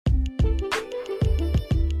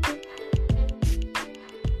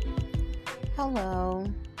Hello,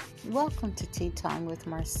 welcome to Tea Time with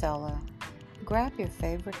Marcella. Grab your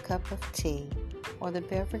favorite cup of tea or the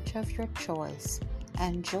beverage of your choice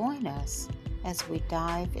and join us as we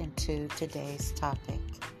dive into today's topic.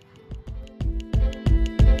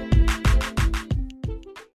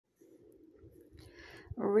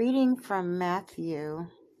 Reading from Matthew,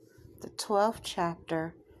 the 12th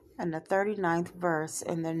chapter and the 39th verse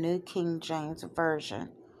in the New King James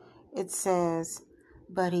Version, it says,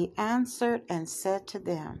 "But he answered and said to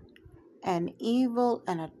them, An evil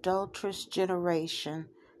and adulterous generation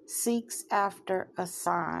seeks after a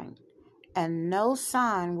sign, and no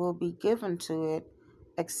sign will be given to it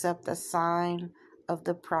except the sign of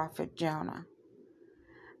the prophet Jonah."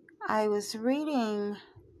 I was reading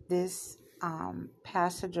this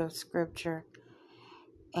passage of scripture,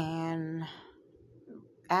 and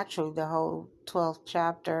actually the whole 12th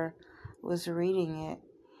chapter was reading it,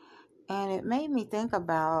 and it made me think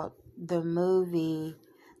about the movie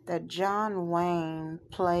that John Wayne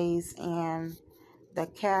plays in, the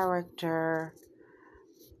character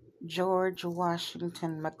George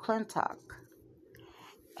Washington McClintock.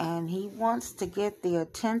 And he wants to get the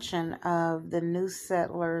attention of the new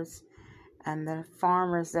settlers and the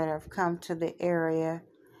farmers that have come to the area.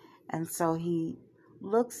 And so he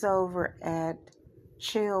looks over at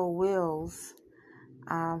Chill Wills,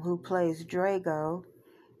 who plays Drago,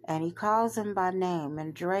 and he calls him by name.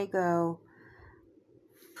 And Drago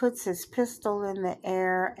puts his pistol in the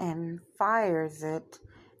air and fires it,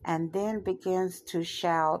 and then begins to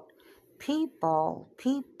shout, "People,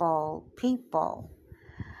 people, people."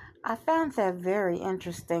 I found that very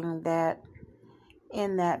interesting that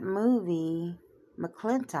in that movie,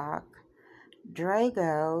 McClintock,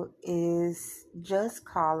 Drago is just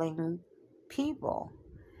calling people,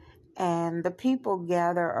 and the people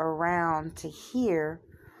gather around to hear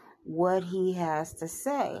what he has to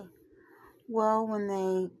say. Well, when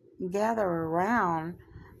they gather around,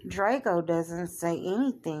 Drago doesn't say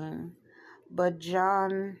anything, but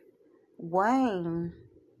John Wayne,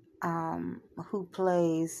 who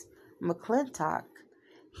plays McClintock,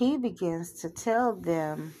 he begins to tell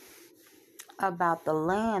them about the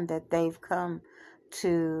land that they've come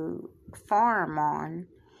to farm on,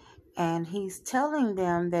 and he's telling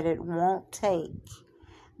them that it won't take,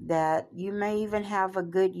 that you may even have a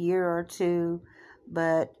good year or two,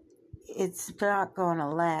 but it's not going to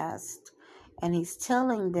last. And he's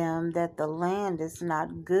telling them that the land is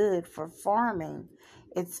not good for farming.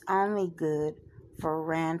 It's only good for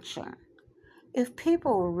ranching. If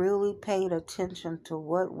people really paid attention to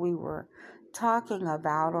what we were talking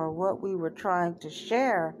about or what we were trying to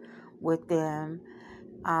share with them,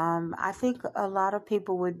 I think a lot of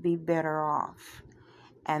people would be better off.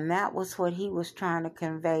 And that was what he was trying to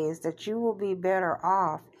convey, is that you will be better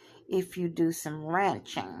off if you do some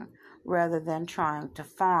ranching rather than trying to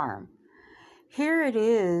farm. Here it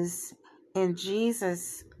is in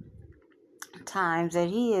Jesus' times that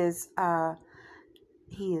he is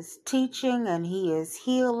teaching, and he is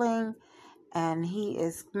healing, and he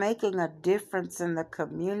is making a difference in the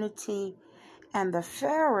community. And the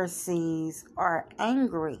Pharisees are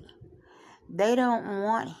angry. They don't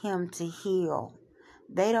want him to heal.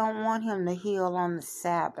 They don't want him to heal on the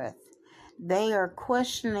Sabbath. They are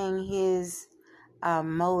questioning his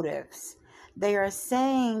motives. They are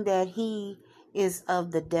saying that he is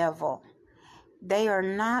of the devil. They are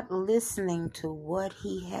not listening to what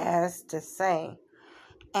he has to say,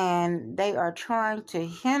 and they are trying to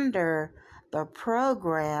hinder the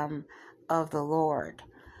program of the Lord.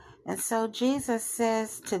 And so Jesus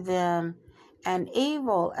says to them, "An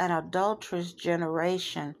evil and adulterous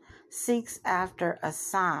generation seeks after a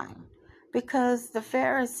sign," because the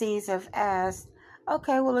Pharisees have asked,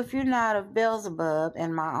 okay, well, if you're not of Beelzebub,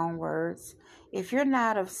 in my own words, if you're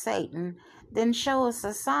not of Satan, then show us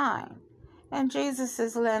a sign. And Jesus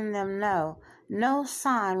is letting them know, no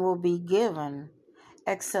sign will be given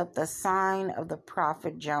except the sign of the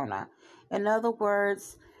prophet Jonah. In other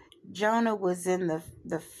words, Jonah was in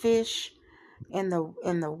the fish, in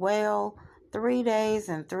the whale, 3 days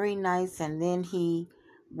and 3 nights, and then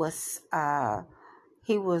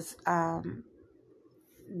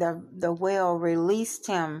the whale released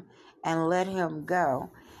him and let him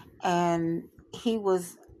go, and he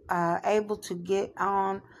was able to get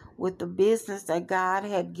on with the business that God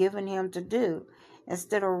had given him to do.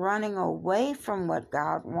 Instead of running away from what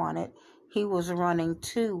God wanted, he was running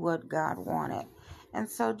to what God wanted. And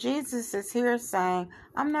so Jesus is here saying,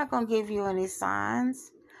 I'm not going to give you any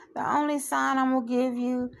signs. The only sign I'm going to give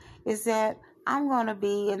you is that I'm going to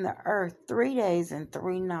be in the earth 3 days and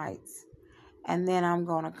 3 nights. And then I'm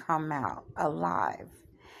going to come out alive.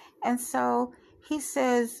 And so he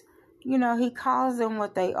says, He calls them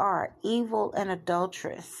what they are, evil and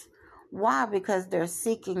adulterous. Why? Because they're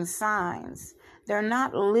seeking signs. They're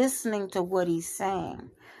not listening to what he's saying.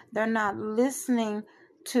 They're not listening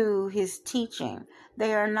to his teaching.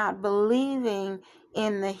 They are not believing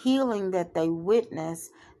in the healing that they witness.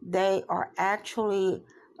 They are actually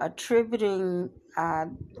attributing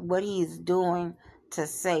what he's doing to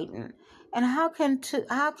Satan. And how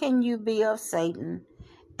can you be of Satan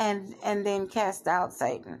and then cast out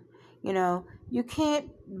Satan? You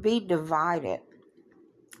can't be divided.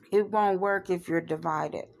 It won't work if you're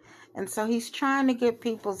divided. And so he's trying to get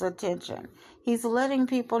people's attention. He's letting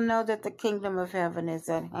people know that the kingdom of heaven is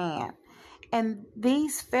at hand. And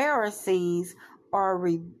these Pharisees are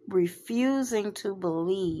refusing to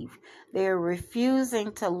believe. They're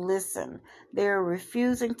refusing to listen. They're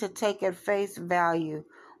refusing to take at face value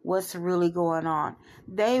what's really going on.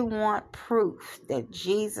 They want proof that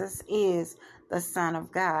Jesus is the Son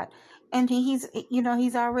of God. And he's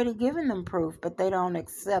already given them proof, but they don't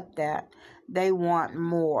accept that. They want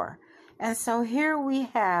more. And so here we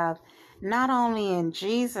have, not only in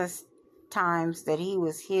Jesus' times that he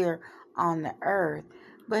was here on the earth,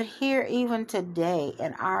 but here even today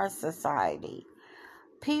in our society,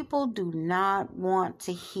 people do not want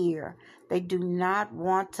to hear. They do not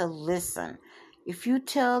want to listen. If you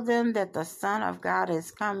tell them that the Son of God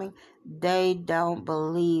is coming, they don't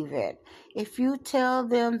believe it. If you tell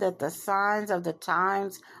them that the signs of the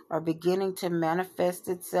times are beginning to manifest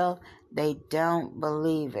itself, they don't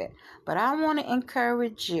believe it. But I want to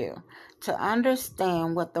encourage you to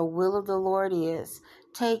understand what the will of the Lord is.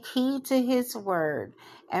 Take heed to his word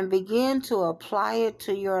and begin to apply it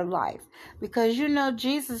to your life. Because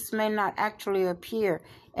Jesus may not actually appear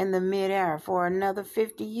in the midair for another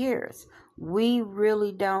 50 years. We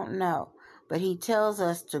really don't know. But he tells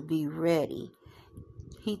us to be ready.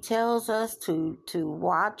 He tells us to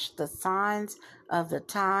watch the signs of the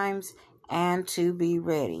times and to be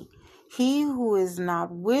ready. He who is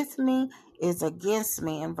not with me is against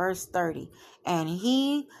me, in verse 30. And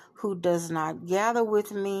he who does not gather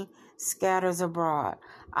with me scatters abroad.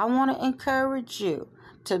 I want to encourage you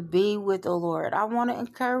to be with the Lord. I want to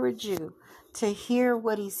encourage you to hear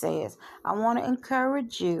what he says. I want to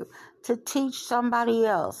encourage you to teach somebody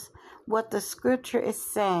else what the scripture is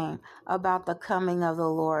saying about the coming of the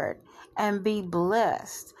Lord, and be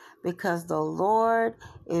blessed, because the Lord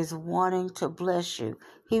is wanting to bless you.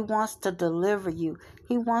 He wants to deliver you.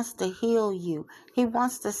 He wants to heal you. He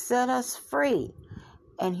wants to set us free,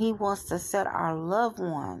 and he wants to set our loved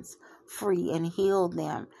ones free and heal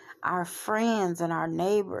them, our friends and our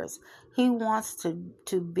neighbors. He wants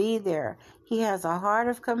to be there. He has a heart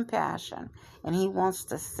of compassion, and he wants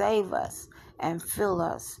to save us and fill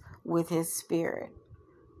us with his spirit.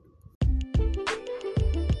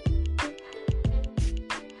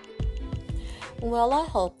 Well, I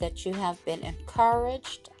hope that you have been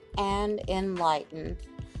encouraged and enlightened.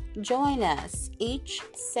 Join us each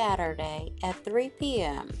Saturday at 3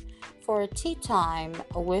 p.m. for a tea time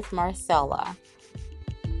with Marcella.